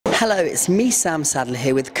Hello, it's me, Sam Sadler,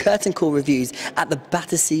 here with Curtain Call Reviews at the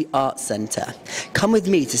Battersea Arts Centre. Come with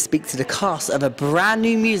me to speak to the cast of a brand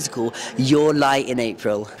new musical, Your Light in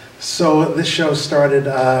April. So this show started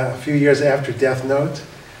a few years after Death Note,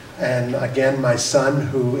 and again my son,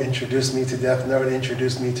 who introduced me to Death Note,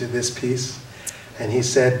 introduced me to this piece, and he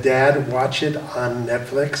said, "Dad, watch it on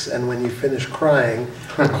Netflix, and when you finish crying,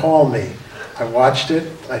 call me." I watched it,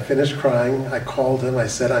 I finished crying, I called him, I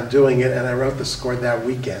said I'm doing it, and I wrote the score that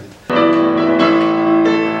weekend.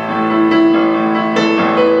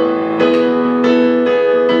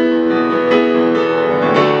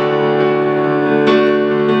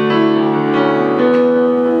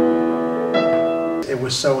 It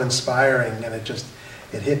was so inspiring, and it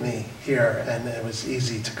hit me here, and it was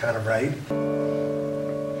easy to kind of write.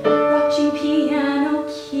 Watching piano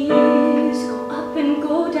keys go up and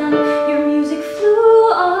go down, your music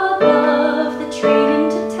flew above the train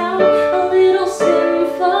into town. A little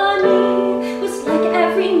symphony was like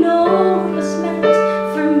every note was meant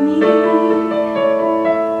for me.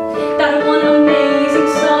 That one amazing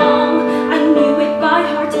song, I knew it by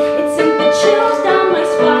heart. It sent the chills down my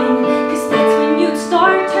spine, 'cause that's when you'd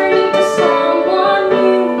start turning to someone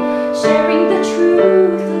new, sharing the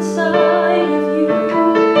truth inside of you.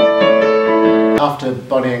 After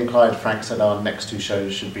Bonnie and Clyde, Frank said our next two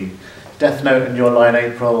shows should be Death Note and Your Light in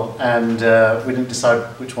April, and we didn't decide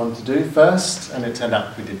which one to do first, and it turned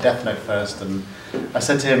out we did Death Note first, and I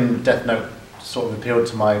said to him Death Note sort of appealed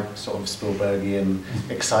to my sort of Spielbergian,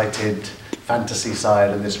 excited fantasy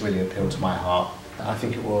side, and this really appealed to my heart. I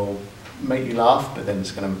think it will make you laugh, but then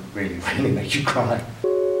it's going to really, really make you cry.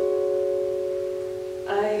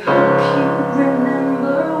 I hope you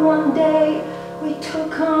remember one day we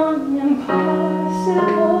took on impossible.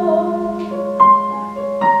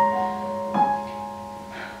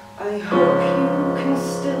 I hope you can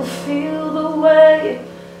still feel the way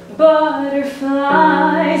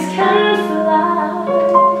butterflies can fly.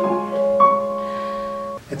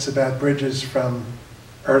 It's about bridges from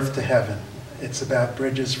earth to heaven. It's about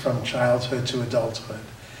bridges from childhood to adulthood.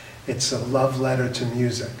 It's a love letter to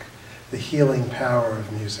music, the healing power of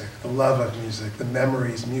music, the love of music, the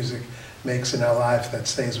memories music makes in our lives that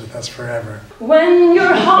stays with us forever. When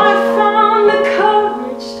your heart found the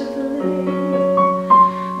courage to believe,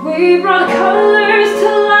 we brought colors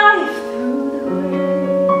to life through the gray.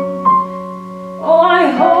 Oh,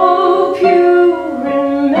 I hope you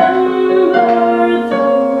remember the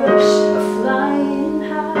rush of flying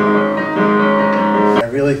high. I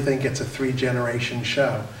really think it's a three-generation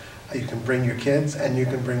show. You can bring your kids and you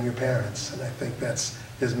can bring your parents, and I think there's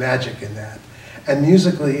magic in that. And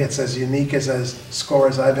musically, it's as unique as a score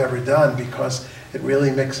as I've ever done, because it really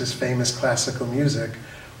mixes famous classical music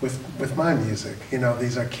with my music. You know,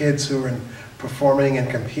 these are kids who are performing and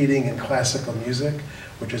competing in classical music,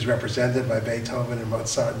 which is represented by Beethoven and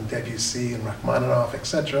Mozart and Debussy and Rachmaninoff,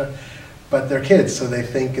 etc. But they're kids, so they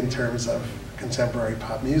think in terms of contemporary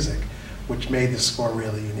pop music, which made the score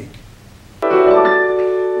really unique.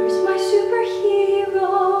 Where's my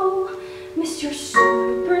superhero, Mr.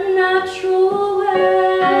 Supernatural way?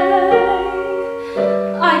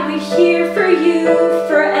 I'd wait here for you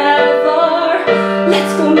forever.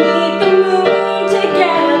 Let's go meet the moon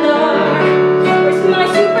together. Where's my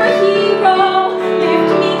superhero?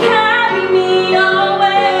 Lift me, carry me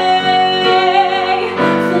away.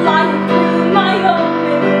 Flying through my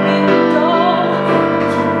open window.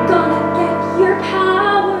 You're gonna get your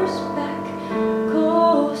powers back. Go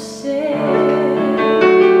say.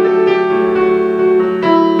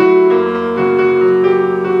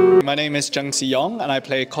 My name is Jung Si-young, and I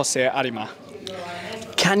play Kosei Arima.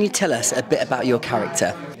 Can you tell us a bit about your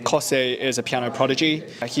character? Kosei is a piano prodigy.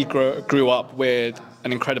 He grew up with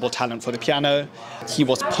an incredible talent for the piano. He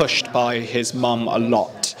was pushed by his mum a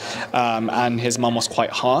lot, and his mum was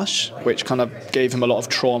quite harsh, which kind of gave him a lot of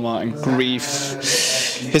trauma and grief.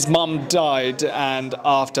 His mum died, and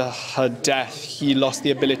after her death, he lost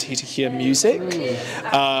the ability to hear music,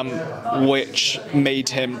 which made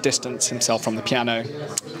him distance himself from the piano.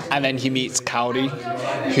 And then he meets Kaori,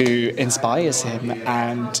 who inspires him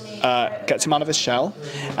and gets him out of his shell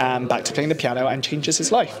and back to playing the piano, and changes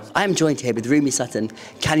his life. I am joined here with Rumi Sutton.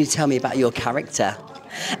 Can you tell me about your character?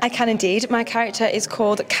 I can indeed. My character is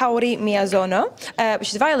called Kaori Miyazono, which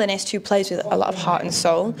is a violinist who plays with a lot of heart and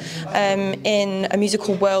soul in a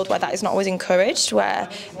musical world where that is not always encouraged, where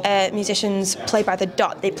musicians play by the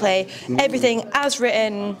dot. They play everything as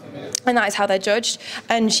written, and that is how they're judged.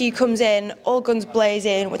 And she comes in all guns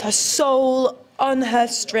blazing with her soul on her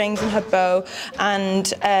strings and her bow,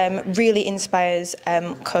 and really inspires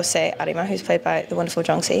Kosei Arima, who's played by the wonderful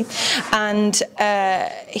Jongsi. And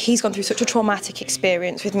he's gone through such a traumatic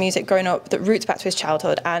experience with music growing up that roots back to his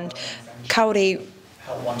childhood, and Kaori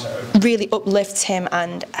really uplifts him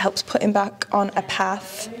and helps put him back on a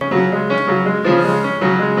path.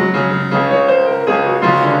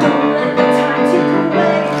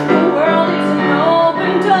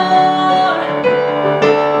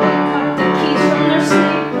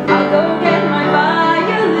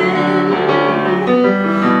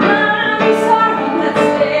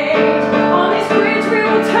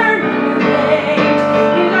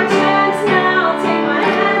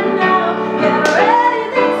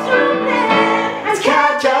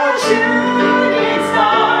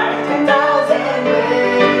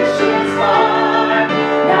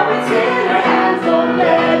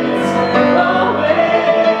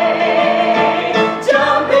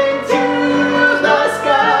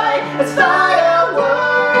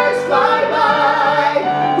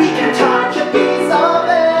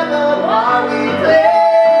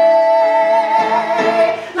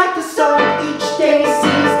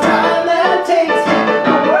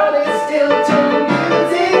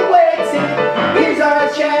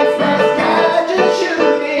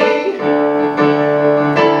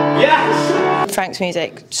 Frank's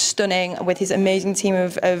music stunning with his amazing team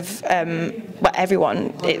of well,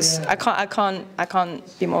 everyone. It's I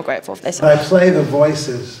can't be more grateful for this. I play the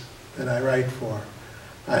voices that I write for.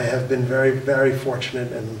 I have been very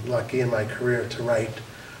fortunate and lucky in my career to write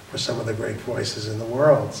for some of the great voices in the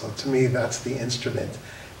world. So to me, that's the instrument.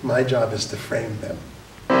 My job is to frame them.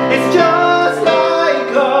 It's just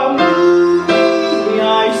like a movie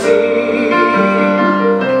I see.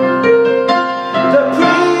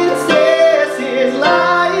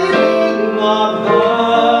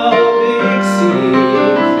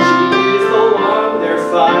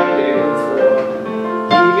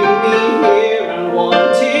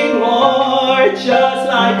 Just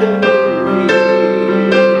like a movie.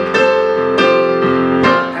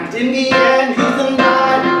 And in the end, who's the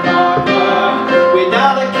knight partner?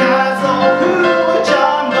 Without a castle, who a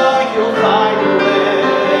charmer, you'll find a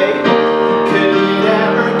way. Could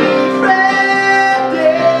never be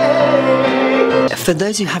ready. For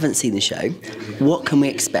those who haven't seen the show, what can we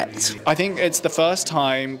expect? I think it's the first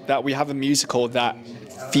time that we have a musical that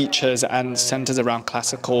features and centres around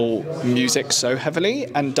classical music so heavily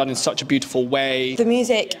and done in such a beautiful way. The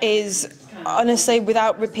music is, honestly,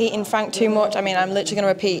 without repeating Frank too much, I mean, I'm literally going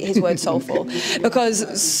to repeat his word soulful,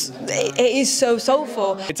 because it is so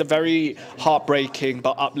soulful. It's a very heartbreaking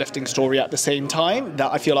but uplifting story at the same time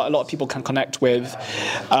that I feel like a lot of people can connect with,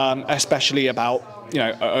 especially about, you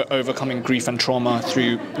know, overcoming grief and trauma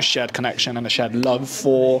through a shared connection and a shared love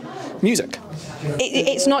for music.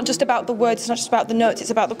 It's not just about the words, it's not just about the notes, it's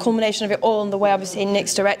about the culmination of it all and the way obviously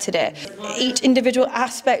Nick's directed it. Each individual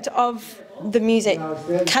aspect of the music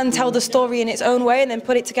can tell the story in its own way and then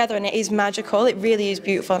put it together, and it is magical. It really is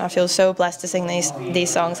beautiful, and I feel so blessed to sing these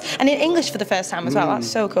songs. And in English for the first time as well, that's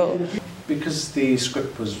so cool. Because the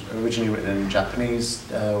script was originally written in Japanese,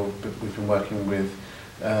 we've been working with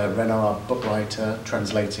Renaud, our book writer,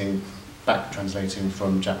 translating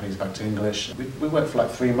from Japanese back to English. We worked for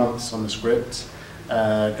like 3 months on the script,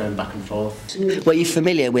 going back and forth. Were you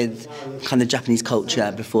familiar with kind of Japanese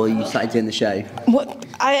culture before you started doing the show?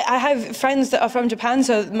 I have friends that are from Japan,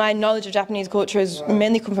 so my knowledge of Japanese culture has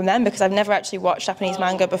mainly come from them, because I've never actually watched Japanese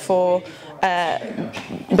manga before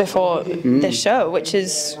this show, which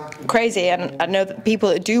is crazy. And I know that people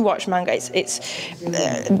that do watch manga,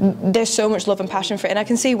 there's so much love and passion for it, and I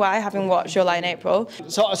can see why, having watched Your Lie in April.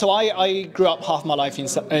 So I grew up half my life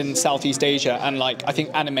in Southeast Asia, and like I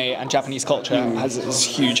think anime and Japanese culture has a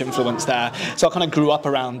huge influence there. So I kind of grew up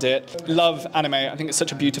around it. Love anime. I think it's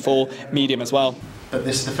such a beautiful medium as well. But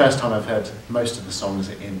this is the first time I've heard most of the songs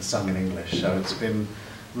sung in English, so it's been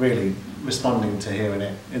really responding to hearing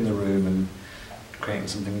it in the room and creating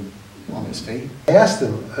something on its feet. I asked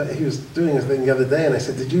him, he was doing a thing the other day, and I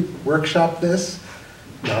said, did you workshop this?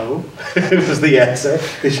 No, it was the answer.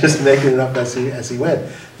 He's just making it up as he went.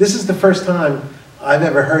 This is the first time I've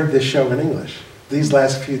ever heard this show in English, these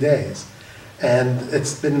last few days. And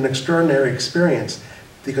it's been an extraordinary experience,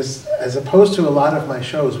 because as opposed to a lot of my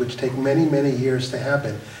shows, which take many, many years to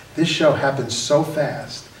happen, this show happened so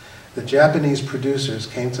fast. The Japanese producers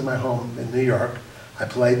came to my home in New York. I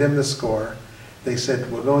played them the score. They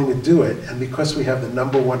said, we're going to do it, and because we have the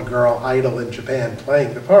 #1 girl idol in Japan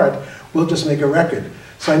playing the part, we'll just make a record.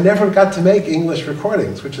 So I never got to make English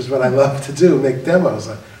recordings, which is what I love to do, make demos.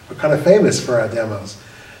 We're kind of famous for our demos.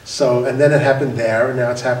 So, and then it happened there, and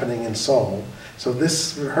now it's happening in Seoul. So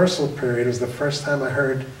this rehearsal period was the first time I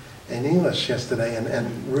heard in English yesterday,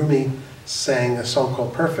 and Rumi sang a song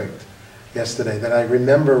called Perfect yesterday that I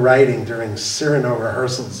remember writing during Cyrano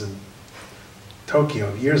rehearsals in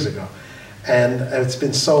Tokyo years ago. And it's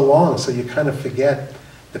been so long, so you kind of forget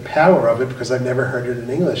the power of it because I've never heard it in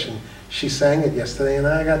English. And she sang it yesterday and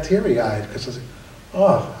I got teary-eyed because I was like,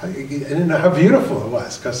 oh, I didn't know how beautiful it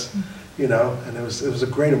was, because, you know, and it was a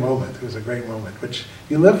great moment. It was a great moment, which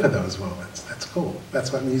you live for those moments. That's cool.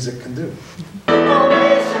 That's what music can do.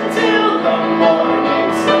 Always until the morning.